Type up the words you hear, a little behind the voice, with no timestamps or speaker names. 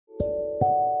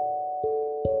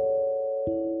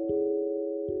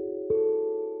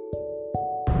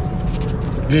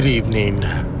Good evening.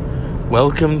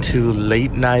 Welcome to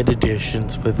Late Night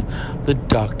Editions with the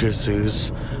Dr.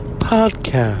 Zeus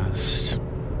podcast.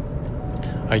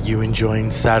 Are you enjoying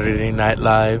Saturday Night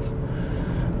Live?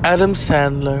 Adam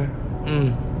Sandler?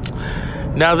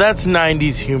 Now that's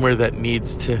 90s humor that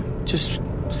needs to just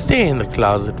stay in the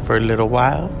closet for a little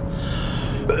while.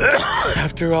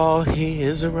 After all, he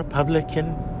is a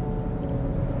Republican.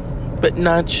 But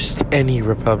not just any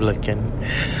Republican.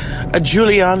 A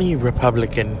Giuliani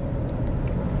Republican.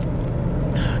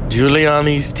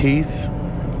 Giuliani's teeth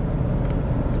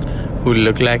who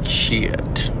look like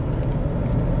shit.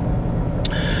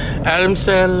 Adam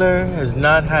Sandler has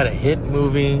not had a hit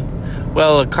movie.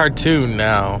 Well, a cartoon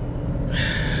now.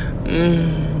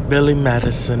 Billy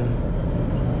Madison.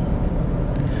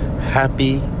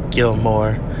 Happy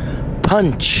Gilmore.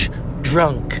 Punch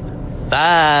Drunk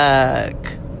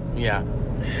Fuck. Yeah.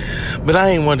 But I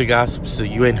ain't one to gossip, so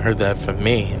you ain't heard that from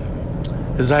me.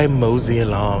 As I mosey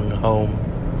along home,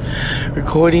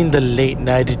 recording the late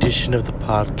night edition of the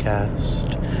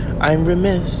podcast, I'm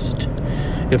remiss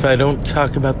if I don't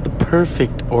talk about the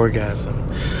perfect orgasm.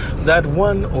 That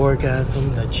one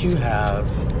orgasm that you have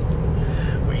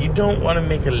where you don't want to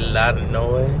make a lot of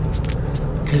noise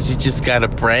because you just got a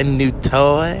brand new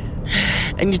toy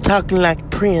and you're talking like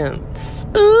Prince.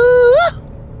 Ooh!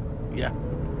 Yeah.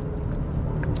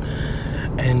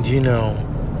 And you know,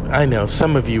 I know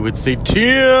some of you would say,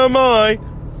 TMI,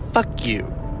 fuck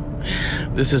you.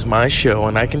 This is my show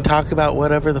and I can talk about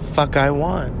whatever the fuck I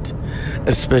want.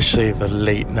 Especially the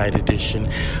late night edition,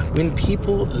 when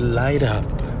people light up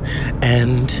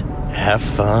and have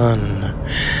fun.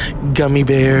 Gummy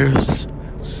bears,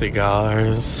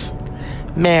 cigars,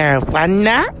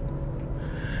 marijuana.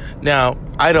 Now,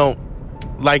 I don't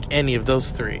like any of those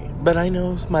three, but I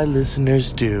know my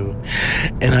listeners do,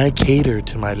 and I cater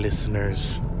to my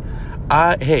listeners.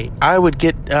 I would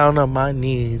get down on my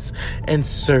knees and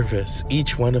service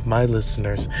each one of my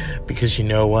listeners, because you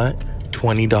know what?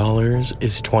 $20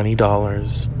 is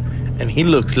 $20, and he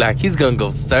looks like he's gonna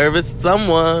go service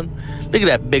someone. Look at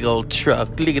that big old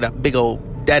truck. Look at that big old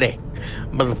daddy,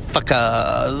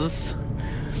 motherfuckers.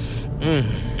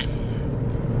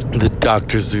 The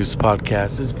Dr. Zeus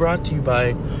podcast is brought to you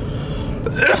by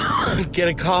Get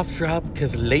a Cough Drop,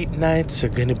 because late nights are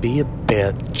gonna be a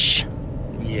bitch.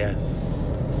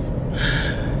 Yes.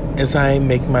 As I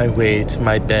make my way to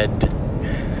my bed,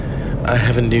 I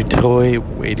have a new toy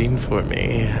waiting for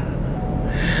me.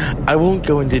 I won't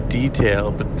go into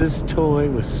detail, but this toy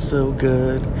was so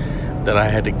good that I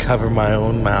had to cover my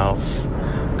own mouth.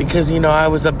 Because, you know, I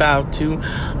was about to...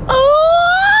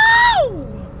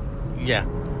 Oh! Yeah.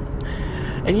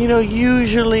 And, you know,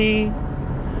 usually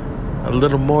a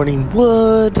little morning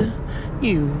wood,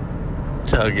 you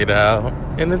tug it out.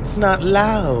 And it's not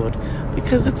loud.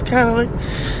 Because it's kind of like...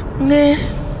 Meh.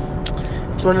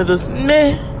 It's one of those...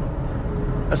 Meh.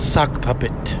 A sock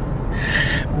puppet.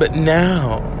 But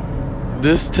now,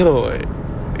 this toy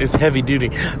is heavy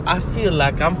duty. I feel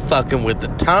like I'm fucking with the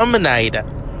Terminator.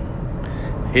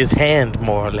 His hand,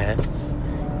 more or less.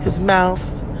 His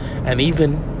mouth. And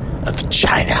even a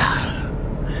vagina.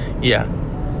 Yeah.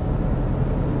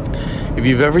 If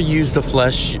you've ever used a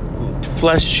flesh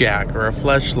jack or a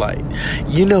fleshlight,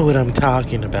 you know what I'm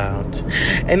talking about.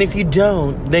 And if you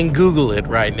don't, then Google it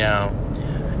right now.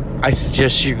 I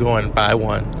suggest you go and buy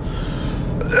one.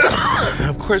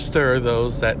 Of course, there are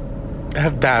those that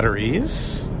have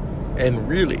batteries and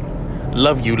really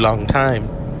love you long time.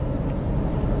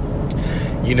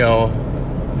 You know,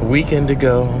 a weekend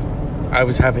ago, I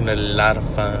was having a lot of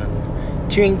fun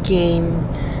drinking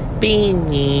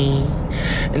beanie,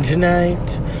 and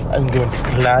tonight I'm going to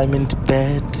climb into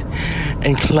bed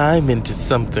and climb into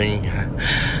something.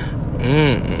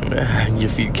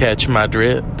 If you catch my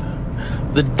drip.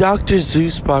 The Dr.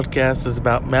 Zeus podcast is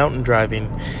about mountain driving.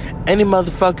 Any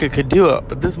motherfucker could do it,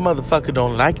 but this motherfucker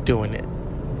don't like doing it.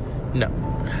 No,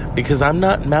 because I'm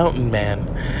not mountain man.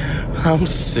 I'm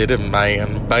city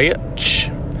man, bitch.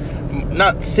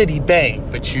 Not city bank,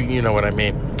 but you know what I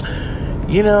mean.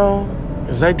 You know,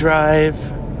 as I drive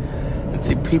and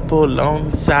see people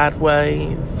along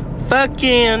sideways,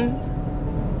 fucking.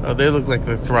 Oh, they look like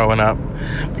they're throwing up.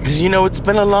 Because, you know, it's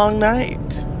been a long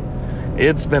night.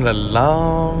 It's been a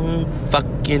long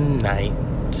fucking night.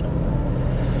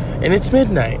 And it's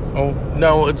midnight. Oh,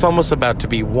 no, it's almost about to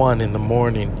be 1 a.m,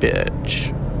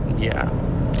 bitch. Yeah.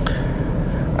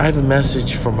 I have a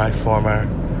message for my former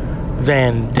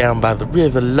van down by the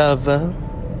river lover.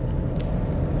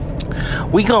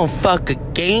 We gon' fuck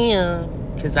again,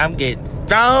 'cause I'm getting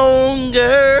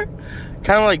stronger.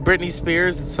 Kind of like Britney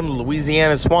Spears in some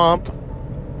Louisiana swamp.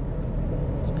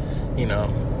 You know,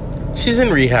 She's in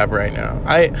rehab right now.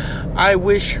 I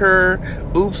wish her,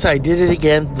 oops, I did it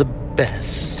again, the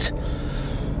best.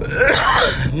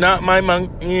 Not my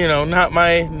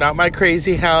not my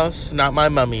crazy house, not my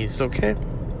mummies, okay?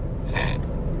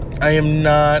 I am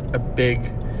not a big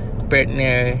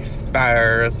Britney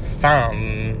Spears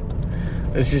fan.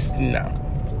 It's just, no.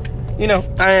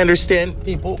 I understand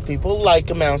people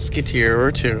like a Mouseketeer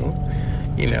or two,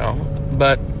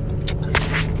 but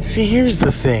see, here's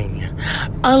the thing.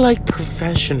 I like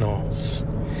professionals.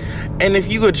 And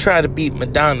if you would try to beat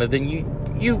Madonna, then you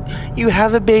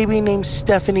have a baby named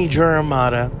Stephanie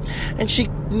Germanotta,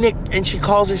 and she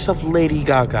calls herself Lady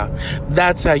Gaga.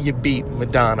 That's how you beat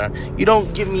Madonna. You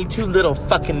don't give me two little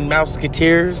fucking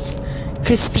Mouseketeers,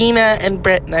 Christina and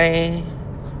Britney.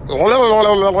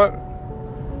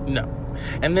 No.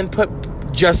 And then put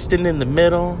Justin in the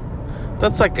middle.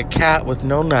 That's like a cat with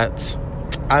no nuts.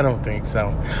 I don't think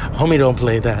so. Homie, don't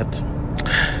play that.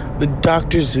 The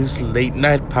Dr. Zeus Late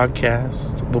Night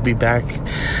Podcast will be back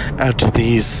after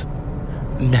these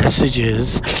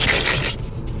messages.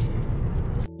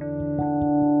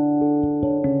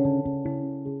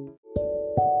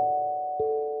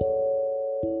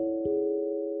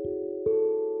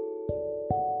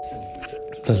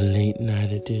 The late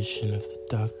night edition of the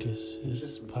Dr.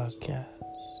 Zeus Podcast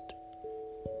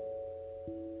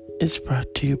is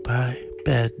brought to you by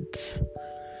Beds.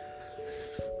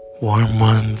 Warm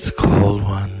ones, cold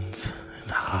ones,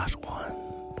 and hot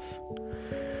ones.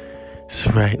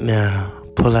 So right now,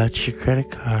 pull out your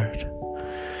credit card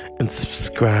and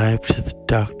subscribe to the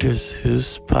Dr.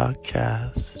 Zeus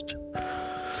Podcast.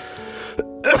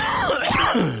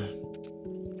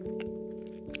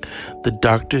 The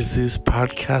Dr. Zeus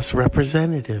Podcast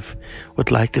representative would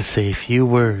like to say a few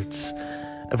words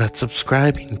about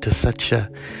subscribing to such a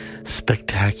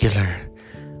spectacular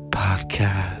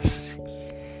podcast.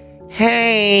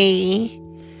 Hey,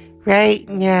 right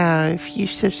now, if you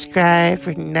subscribe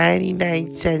for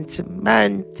 99 cents a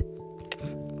month,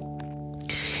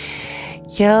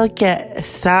 you'll get a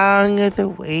song of the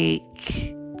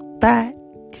week. But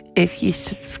if you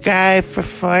subscribe for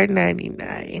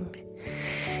 $4.99,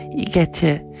 you get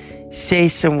to say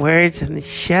some words on the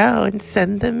show and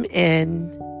send them in.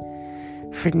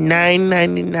 For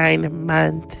 $9.99 a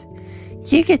month,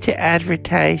 you get to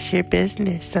advertise your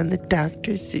business on the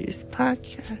Dr. Zeus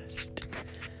Podcast.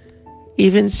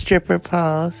 Even stripper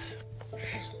poles.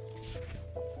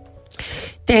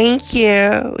 Thank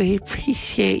you. We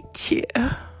appreciate you.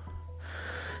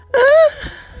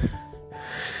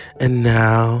 And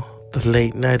now, the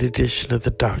late night edition of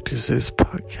the Dr. Zeus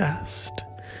Podcast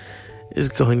is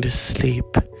going to sleep.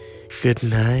 Good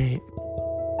night.